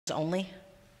masks only.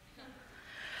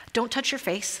 Don't touch your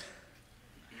face.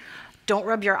 Don't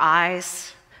rub your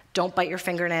eyes. Don't bite your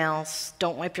fingernails.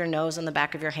 Don't wipe your nose on the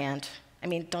back of your hand. I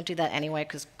mean, don't do that anyway,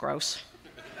 because gross.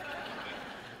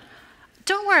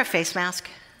 Don't wear a face mask.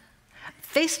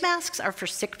 Face masks are for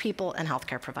sick people and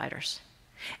healthcare providers.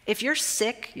 If you're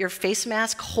sick, your face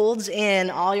mask holds in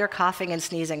all your coughing and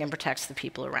sneezing and protects the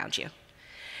people around you.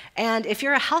 And if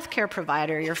you're a healthcare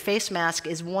provider, your face mask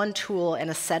is one tool in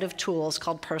a set of tools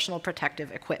called personal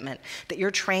protective equipment that you're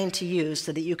trained to use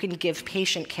so that you can give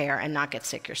patient care and not get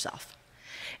sick yourself.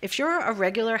 If you're a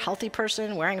regular healthy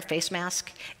person wearing a face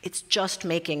mask, it's just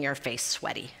making your face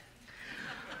sweaty.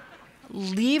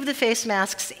 Leave the face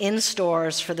masks in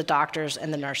stores for the doctors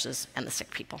and the nurses and the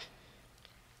sick people.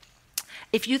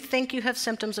 If you think you have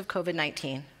symptoms of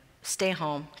COVID-19, stay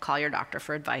home, call your doctor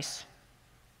for advice.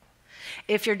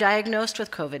 If you're diagnosed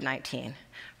with COVID-19,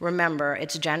 remember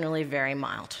it's generally very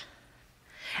mild.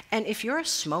 And if you're a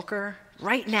smoker,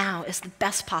 right now is the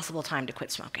best possible time to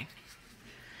quit smoking.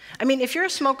 I mean, if you're a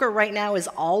smoker, right now is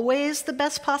always the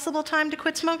best possible time to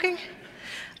quit smoking.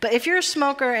 But if you're a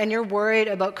smoker and you're worried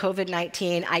about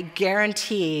COVID-19, I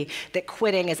guarantee that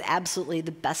quitting is absolutely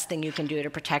the best thing you can do to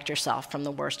protect yourself from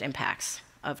the worst impacts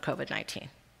of COVID-19.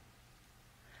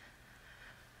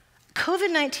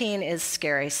 COVID-19 is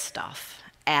scary stuff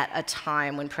at a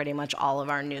time when pretty much all of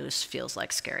our news feels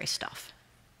like scary stuff.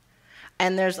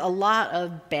 And there's a lot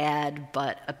of bad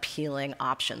but appealing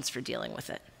options for dealing with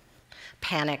it.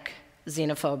 Panic,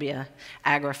 xenophobia,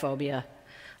 agoraphobia,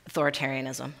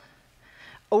 authoritarianism.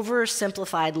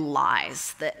 Oversimplified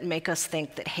lies that make us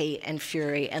think that hate and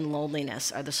fury and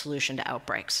loneliness are the solution to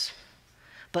outbreaks.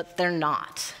 But they're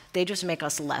not. They just make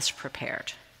us less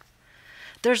prepared.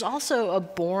 There's also a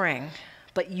boring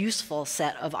but useful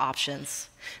set of options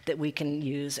that we can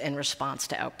use in response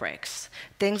to outbreaks.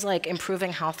 Things like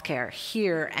improving healthcare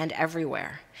here and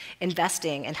everywhere,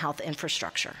 investing in health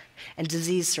infrastructure and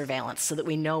disease surveillance so that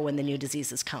we know when the new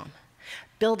diseases come,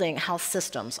 building health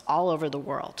systems all over the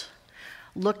world,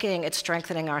 looking at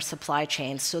strengthening our supply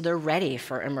chains so they're ready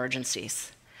for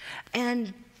emergencies,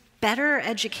 and better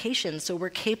education so we're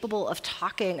capable of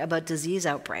talking about disease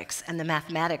outbreaks and the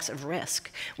mathematics of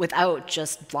risk without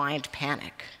just blind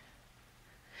panic.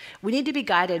 We need to be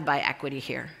guided by equity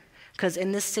here, because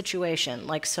in this situation,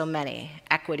 like so many,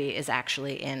 equity is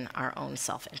actually in our own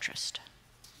self-interest.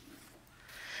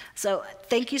 So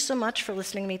thank you so much for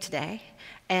listening to me today,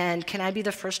 and can I be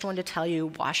the first one to tell you,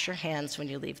 wash your hands when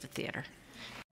you leave the theater?